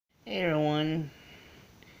Hey everyone,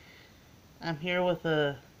 I'm here with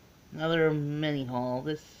another mini haul.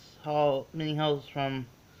 This mini haul is from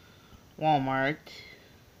Walmart,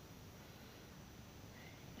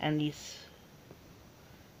 and this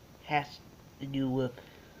has to do with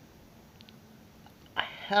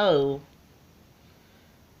hello,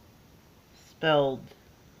 spelled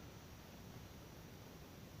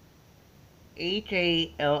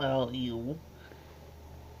Hallu.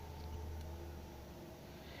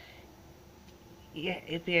 Yeah,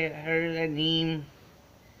 if you heard that name,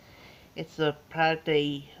 it's a product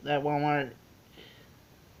that Walmart.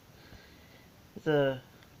 It's a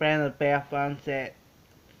brand of bath bombs that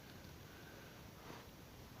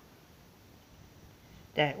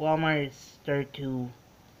Walmart has started to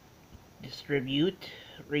distribute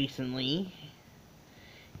recently.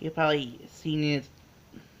 You've probably seen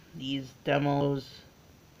these demos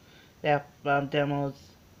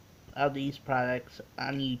of these products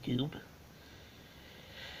on YouTube.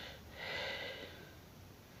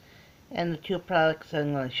 And the two products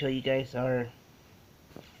I'm going to show you guys are,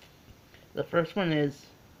 the first one is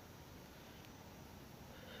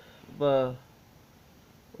the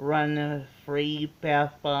Run Free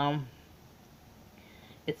Bath Bomb.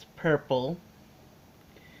 It's purple.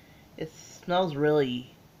 It smells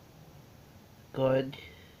really good,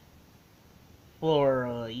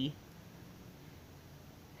 florally.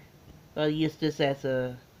 I'll use this as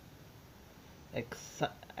a ex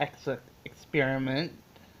ex experiment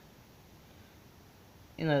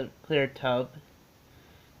in a clear tub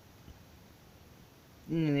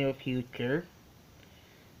in the near future.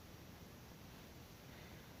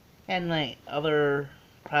 And my other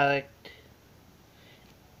product,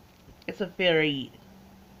 it's a very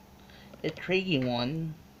intriguing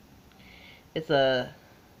one. It's by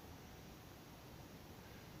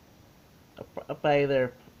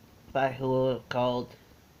who called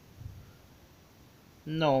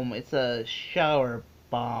Gnome. It's a shower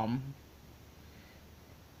bomb.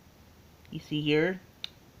 You see here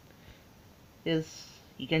is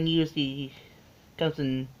you can use comes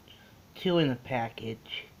in two in the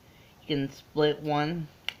package. You can split one,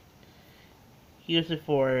 use it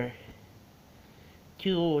for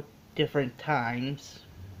two different times.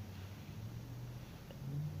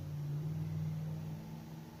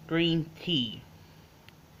 Green tea.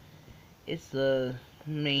 It's the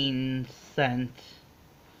main scent.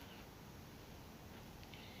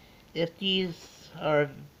 If these are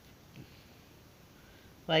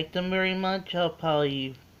like them very much, I'll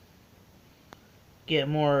probably get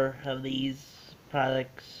more of these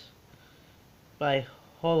products by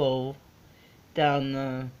Holo down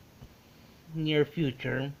the near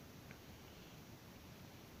future.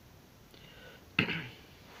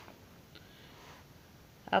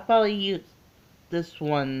 I'll probably use this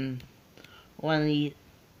one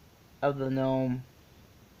of the Gnome,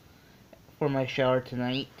 for my shower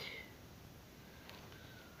tonight.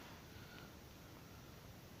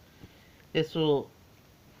 This will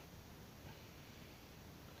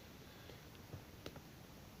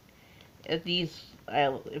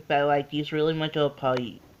if I like these really much, I'll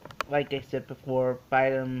probably, like I said before,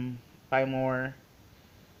 buy more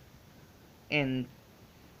in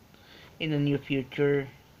the near future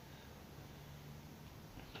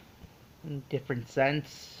in different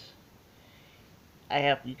scents. I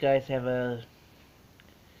hope you guys have a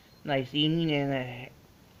nice evening and a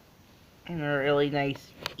really nice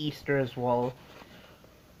Easter as well.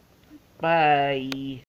 Bye.